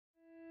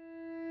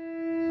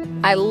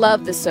I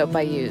love the soap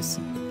I use.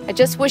 I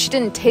just wish it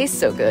didn't taste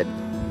so good.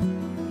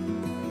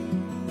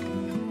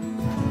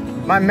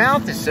 My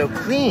mouth is so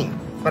clean,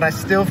 but I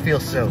still feel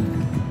so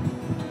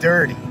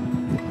dirty.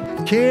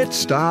 Can't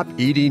stop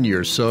eating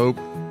your soap?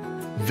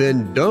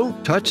 Then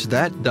don't touch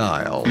that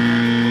dial.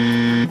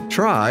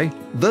 Try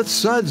the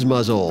Sudz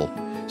Muzzle.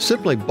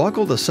 Simply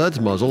buckle the Sudz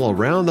Muzzle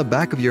around the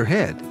back of your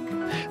head.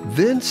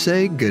 Then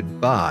say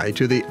goodbye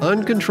to the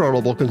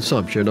uncontrollable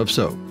consumption of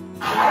soap.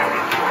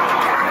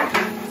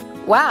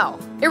 Wow,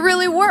 it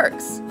really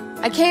works.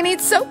 I can't eat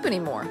soap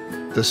anymore.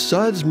 The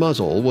Sudz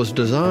Muzzle was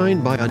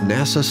designed by a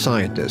NASA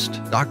scientist,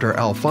 Dr.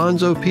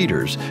 Alfonso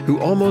Peters, who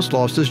almost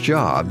lost his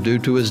job due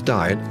to his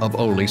diet of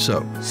only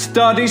soap.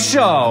 Studies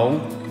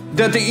show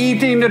that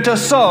eating the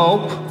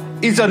soap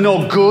is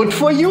no good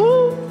for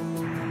you?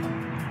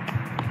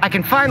 I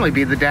can finally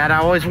be the dad I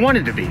always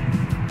wanted to be,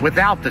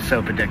 without the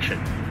soap addiction.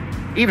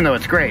 Even though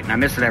it's great and I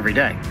miss it every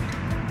day.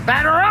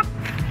 Batter up!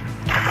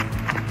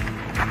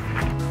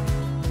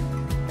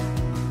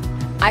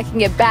 I can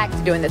get back to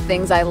doing the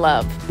things I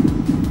love.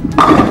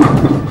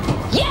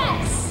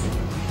 Yes!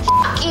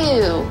 F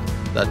you!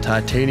 The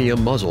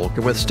titanium muzzle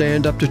can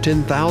withstand up to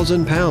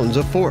 10,000 pounds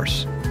of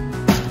force.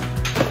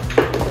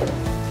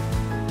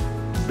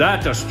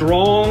 That's a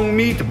strong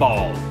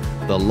meatball.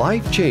 The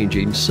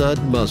life-changing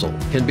Sudz Muzzle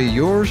can be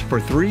yours for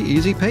 3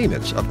 easy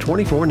payments of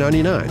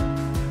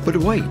 $24.99. But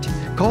wait,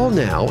 call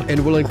now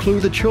and we'll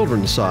include the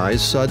children's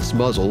size Sudz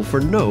Muzzle for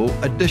no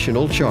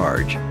additional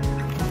charge.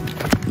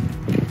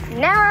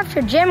 Now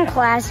after gym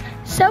class,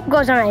 soap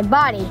goes on my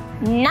body,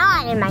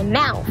 not in my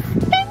mouth.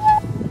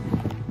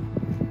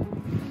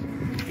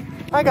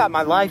 I got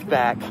my life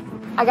back.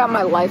 I got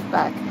my life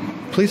back.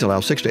 Please allow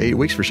 6 to 8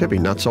 weeks for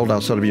shipping. Not sold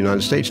outside of the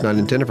United States. Not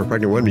intended for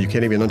pregnant women. You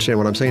can't even understand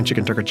what I'm saying.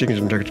 Chicken, turkey,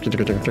 chicken, turkey,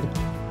 chicken, turkey, chicken.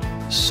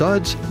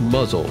 Sudz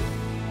Muzzle.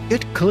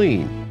 Get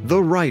clean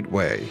the right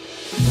way.